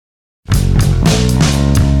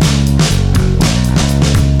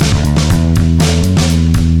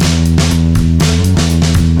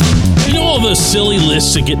those silly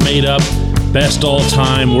lists that get made up. Best all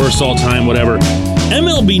time, worst all time, whatever.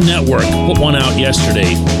 MLB Network put one out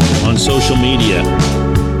yesterday on social media.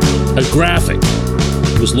 A graphic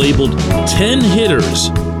was labeled 10 hitters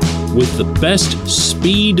with the best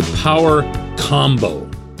speed-power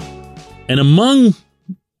combo. And among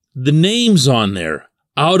the names on there,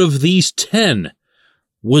 out of these 10,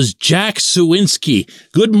 was Jack Suwinski.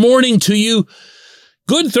 Good morning to you.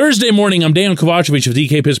 Good Thursday morning. I'm Dan Kovacevic of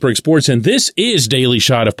DK Pittsburgh Sports, and this is Daily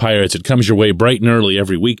Shot of Pirates. It comes your way bright and early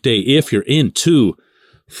every weekday. If you're into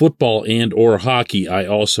football and or hockey, I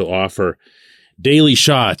also offer daily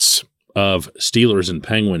shots of Steelers and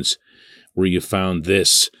Penguins, where you found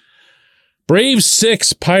this. Braves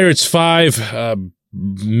 6, Pirates 5,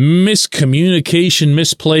 miscommunication,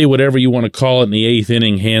 misplay, whatever you want to call it, in the 8th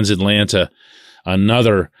inning, hands Atlanta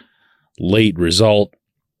another late result.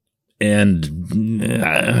 And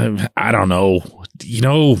I don't know,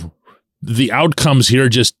 the outcomes here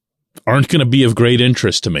just aren't going to be of great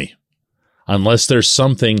interest to me unless there's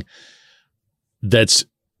something that's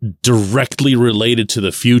directly related to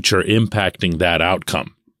the future impacting that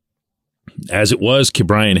outcome. As it was,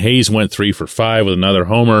 Brian Hayes went 3 for 5 with another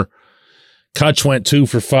homer. Kutch went 2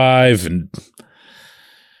 for 5, and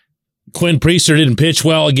Quinn Priester didn't pitch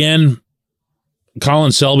well again.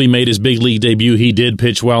 Colin Selby made his big league debut. He did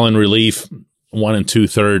pitch well in relief. 1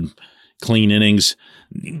 2/3 clean innings.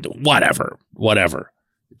 Whatever.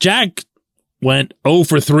 Jack went 0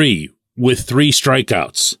 for 3 with 3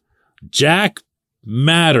 strikeouts. Jack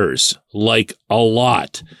matters like a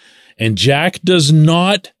lot. And Jack does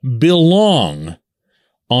not belong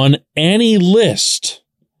on any list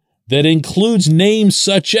that includes names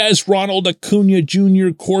such as Ronald Acuna Jr.,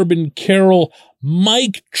 Corbin Carroll,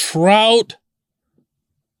 Mike Trout,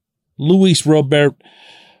 Luis Robert,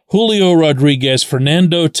 Julio Rodriguez,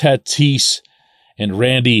 Fernando Tatis, and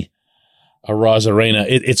Randy Arozarena.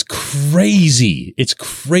 It's crazy. It's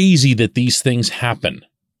crazy that these things happen.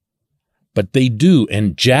 But they do.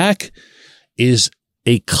 And Jack is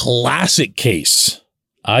a classic case,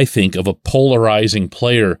 I think, of a polarizing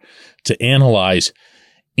player to analyze,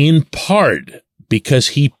 in part because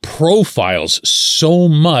he profiles so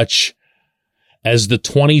much as the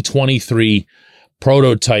 2023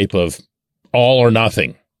 prototype of all or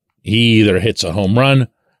nothing. He either hits a home run,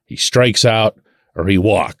 he strikes out, or he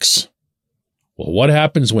walks. Well, what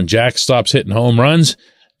happens when Jack stops hitting home runs?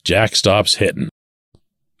 Jack stops hitting.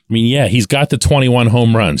 I mean, yeah, he's got the 21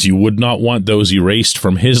 home runs. You would not want those erased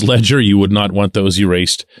from his ledger. You would not want those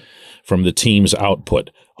erased from the team's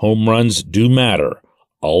output. Home runs do matter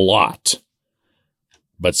a lot.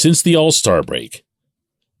 But since the All-Star break,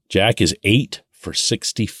 Jack is 8 for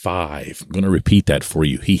 65. I'm going to repeat that for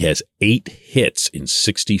you. He has 8 hits in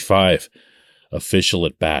 65 official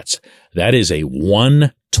at-bats. That is a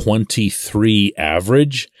 123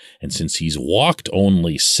 average. And since he's walked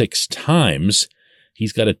only 6 times,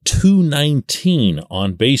 he's got a 219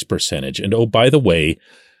 on base percentage. And oh, by the way,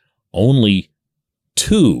 only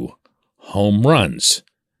 2 home runs.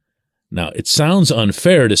 Now, it sounds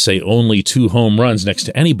unfair to say only 2 home runs next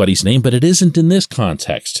to anybody's name, but it isn't in this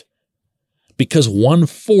context. Because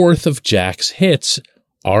 1/4 of Jack's hits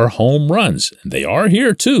are home runs. And they are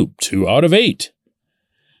here too, 2 out of 8.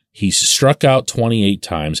 He's struck out 28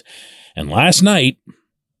 times. And last night,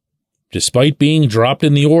 despite being dropped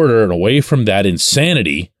in the order and away from that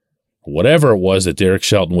insanity, whatever it was that Derek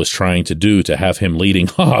Shelton was trying to do to have him leading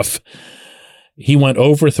off, he went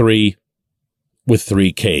 0 for 3 with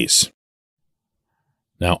 3 Ks.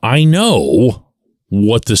 Now, I know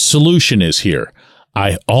what the solution is here.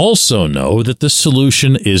 I also know that the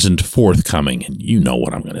solution isn't forthcoming, and you know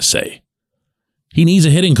what I'm going to say. He needs a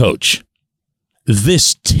hitting coach.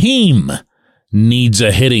 This team needs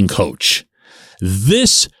a hitting coach.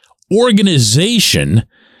 This organization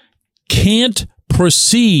can't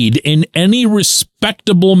proceed in any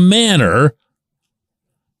respectable manner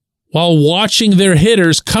while watching their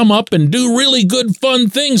hitters come up and do really good, fun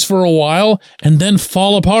things for a while and then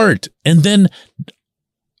fall apart and then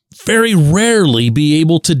very rarely be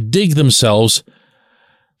able to dig themselves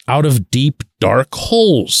out of deep, dark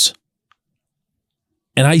holes.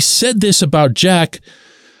 And I said this about Jack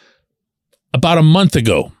about a month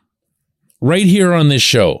ago, right here on this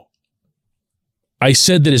show. I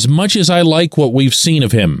said that as much as I like what we've seen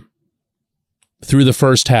of him through the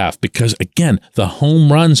first half, because, again, the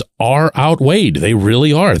home runs are outweighed. They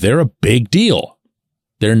really are. They're a big deal.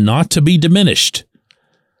 They're not to be diminished.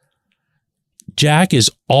 Jack is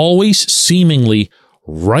always seemingly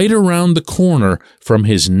right around the corner from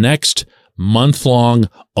his next month-long,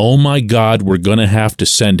 oh my God, we're going to have to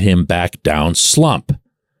send him back down slump.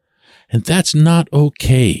 And that's not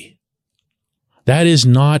okay. That is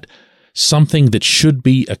not something that should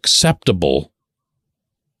be acceptable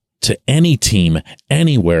to any team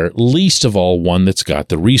anywhere, least of all one that's got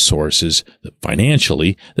the resources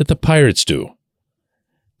financially that the Pirates do.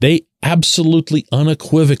 They absolutely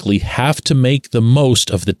unequivocally have to make the most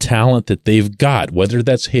of the talent that they've got, whether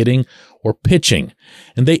that's hitting or pitching.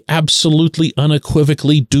 And they absolutely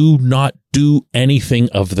unequivocally do not do anything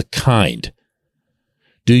of the kind.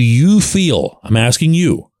 Do you feel, I'm asking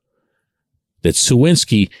you, that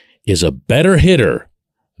Suwinski is a better hitter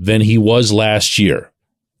than he was last year?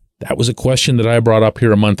 That was a question that I brought up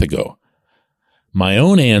here a month ago. My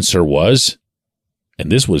own answer was,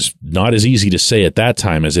 and this was not as easy to say at that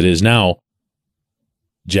time as it is now,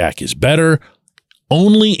 Jack is better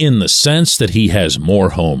only in the sense that he has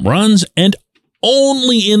more home runs, and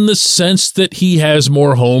only in the sense that he has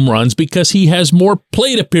more home runs because he has more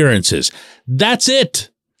plate appearances. That's it.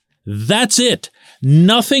 That's it.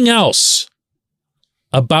 Nothing else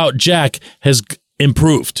about Jack has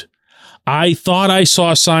improved. I thought I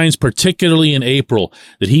saw signs, particularly in April,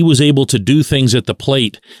 that he was able to do things at the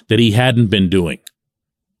plate that he hadn't been doing.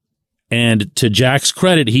 And to Jack's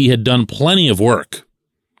credit, he had done plenty of work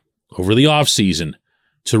over the offseason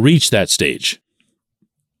to reach that stage.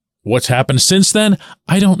 What's happened since then?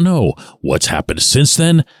 I don't know. What's happened since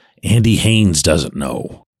then? Andy Haynes doesn't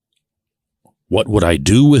know. What would I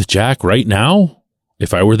do with Jack right now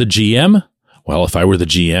if I were the GM? Well, if I were the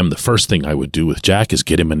GM, the first thing I would do with Jack is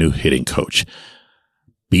get him a new hitting coach.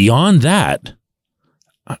 Beyond that,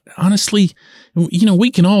 honestly,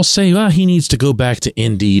 we can all say, well, he needs to go back to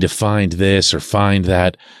Indy to find this or find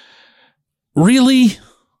that. Really?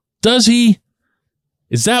 Does he?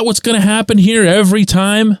 Is that what's going to happen here every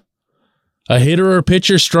time a hitter or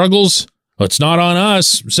pitcher struggles? Well, it's not on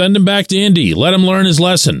us. Send him back to Indy. Let him learn his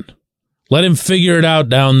lesson. Let him figure it out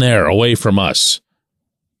down there, away from us.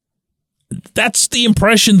 That's the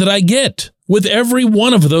impression that I get with every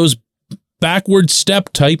one of those backward step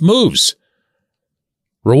type moves.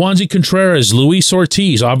 Roansy Contreras, Luis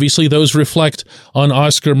Ortiz, obviously those reflect on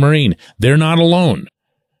Oscar Marin. They're not alone.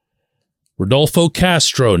 Rodolfo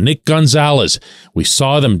Castro, Nick Gonzalez, we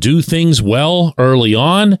saw them do things well early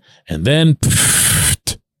on, and then,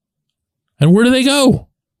 and where do they go?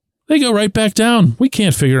 They go right back down. We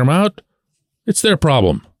can't figure them out. It's their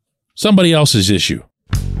problem. Somebody else's issue.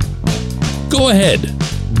 Go ahead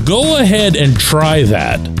and try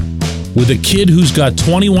that with a kid who's got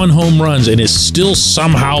 21 home runs and is still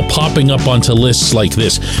somehow popping up onto lists like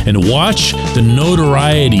this, and watch the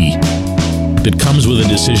notoriety that comes with a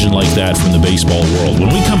decision like that from the baseball world. When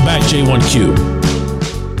we come back, J1Q.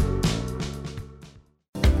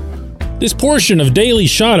 This portion of Daily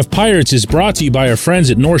Shot of Pirates is brought to you by our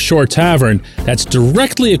friends at North Shore Tavern. That's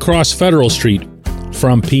directly across Federal Street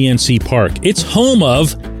from PNC Park. It's home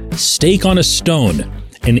of Steak on a Stone,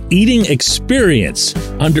 an eating experience,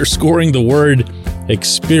 underscoring the word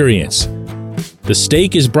experience. The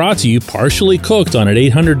steak is brought to you partially cooked on an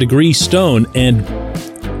 800-degree stone, and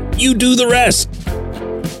you do the rest.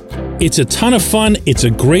 It's a ton of fun, it's a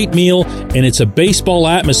great meal, and it's a baseball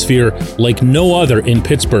atmosphere like no other in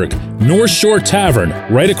Pittsburgh. North Shore Tavern,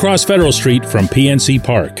 right across Federal Street from PNC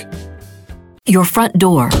Park. Your front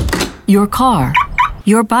door, your car,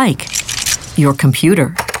 your bike, your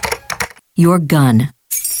computer, your gun.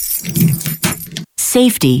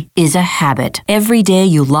 Safety is a habit. Every day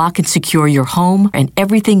you lock and secure your home and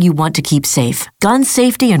everything you want to keep safe. Gun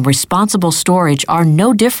safety and responsible storage are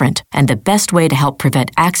no different, and the best way to help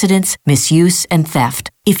prevent accidents, misuse, and theft.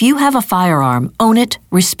 If you have a firearm, own it,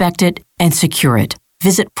 respect it, and secure it.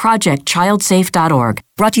 Visit ProjectChildSafe.org.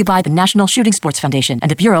 Brought to you by the National Shooting Sports Foundation and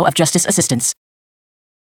the Bureau of Justice Assistance.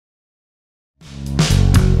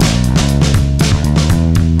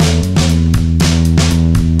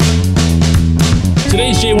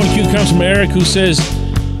 Today's J1Q comes from Eric, who says,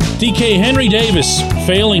 DK, Henry Davis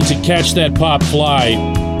failing to catch that pop fly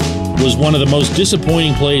was one of the most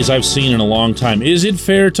disappointing plays I've seen in a long time. Is it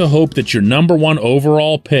fair to hope that your number one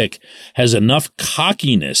overall pick has enough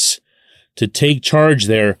cockiness to take charge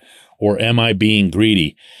there, or am I being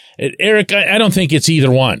greedy? Eric, I don't think it's either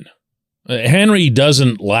one. Henry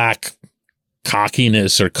doesn't lack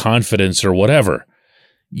cockiness or confidence or whatever.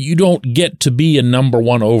 You don't get to be a number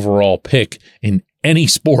one overall pick in any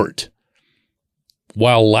sport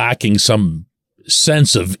while lacking some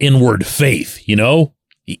sense of inward faith, you know?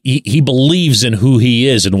 He believes in who he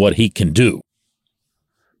is and what he can do.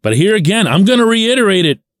 But here again, I'm going to reiterate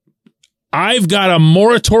it. I've got a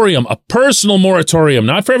moratorium, a personal moratorium,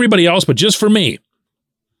 not for everybody else, but just for me,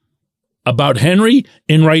 about Henry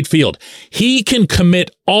in right field. He can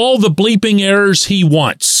commit all the bleeping errors he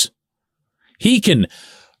wants. He can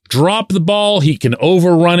drop the ball. He can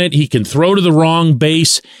overrun it. He can throw to the wrong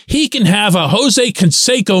base. He can have a Jose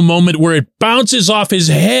Canseco moment where it bounces off his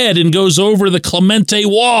head and goes over the Clemente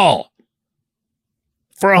wall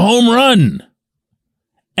for a home run.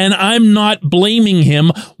 And I'm not blaming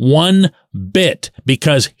him one bit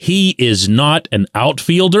because he is not an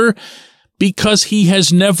outfielder, because he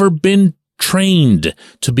has never been trained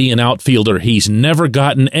to be an outfielder. He's never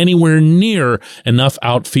gotten anywhere near enough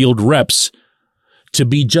outfield reps to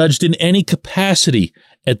be judged in any capacity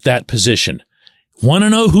at that position. Want to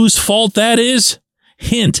know whose fault that is?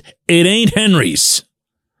 Hint, it ain't Henry's.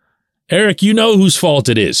 Eric, you know whose fault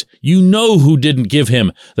it is. You know who didn't give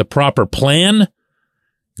him the proper plan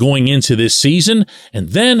going into this season. And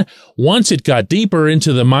then once it got deeper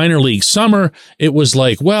into the minor league summer, it was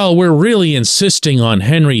like, well, we're really insisting on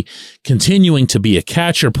Henry continuing to be a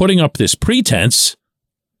catcher, putting up this pretense,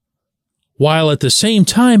 while at the same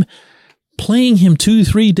time playing him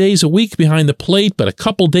 2-3 days a week behind the plate, but a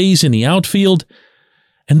couple days in the outfield.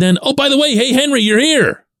 And then, oh, by the way, hey, Henry, you're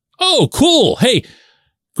here. Oh, cool. Hey,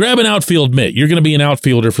 grab an outfield mitt. You're going to be an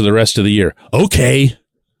outfielder for the rest of the year. Okay.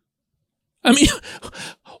 I mean,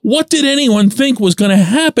 what did anyone think was going to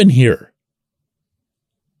happen here?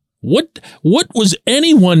 What was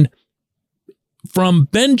anyone from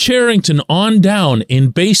Ben Cherington on down in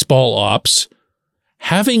baseball ops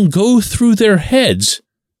having go through their heads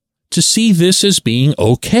to see this as being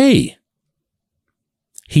okay?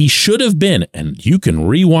 He should have been, and you can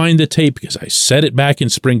rewind the tape because I said it back in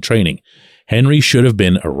spring training, Henry should have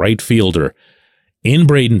been a right fielder in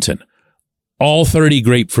Bradenton, all 30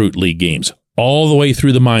 Grapefruit League games, all the way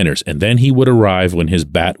through the minors, and then he would arrive when his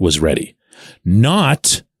bat was ready.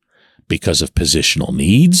 Not because of positional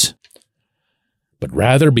needs, but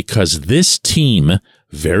rather because this team,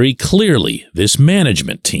 very clearly, this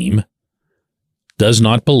management team, does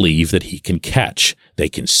not believe that he can catch. They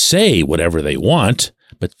can say whatever they want,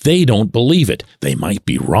 but they don't believe it. They might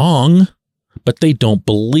be wrong, but they don't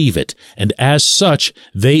believe it. And as such,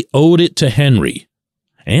 they owed it to Henry,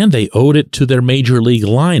 and they owed it to their major league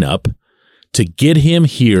lineup to get him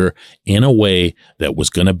here in a way that was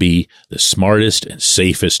going to be the smartest and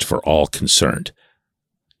safest for all concerned.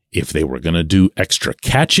 If they were going to do extra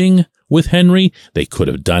catching with Henry, they could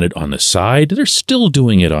have done it on the side. They're still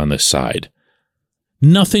doing it on the side.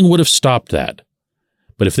 Nothing would have stopped that.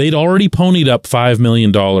 But if they'd already ponied up $5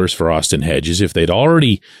 million for Austin Hedges, if they'd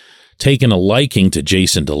already taken a liking to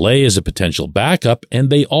Jason DeLay as a potential backup, and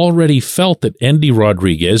they already felt that Endy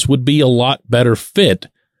Rodriguez would be a lot better fit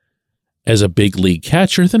as a big league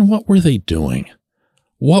catcher, then what were they doing?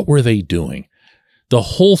 What were they doing? The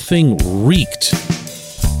whole thing reeked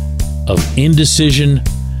of indecision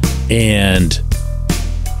and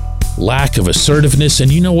lack of assertiveness,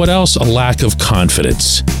 and you know what else? A lack of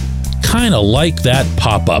confidence. Kind of like that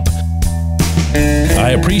pop-up.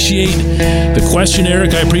 I appreciate the question,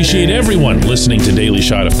 Eric. I appreciate everyone listening to Daily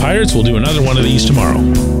Shot of Pirates. We'll do another one of these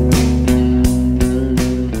tomorrow.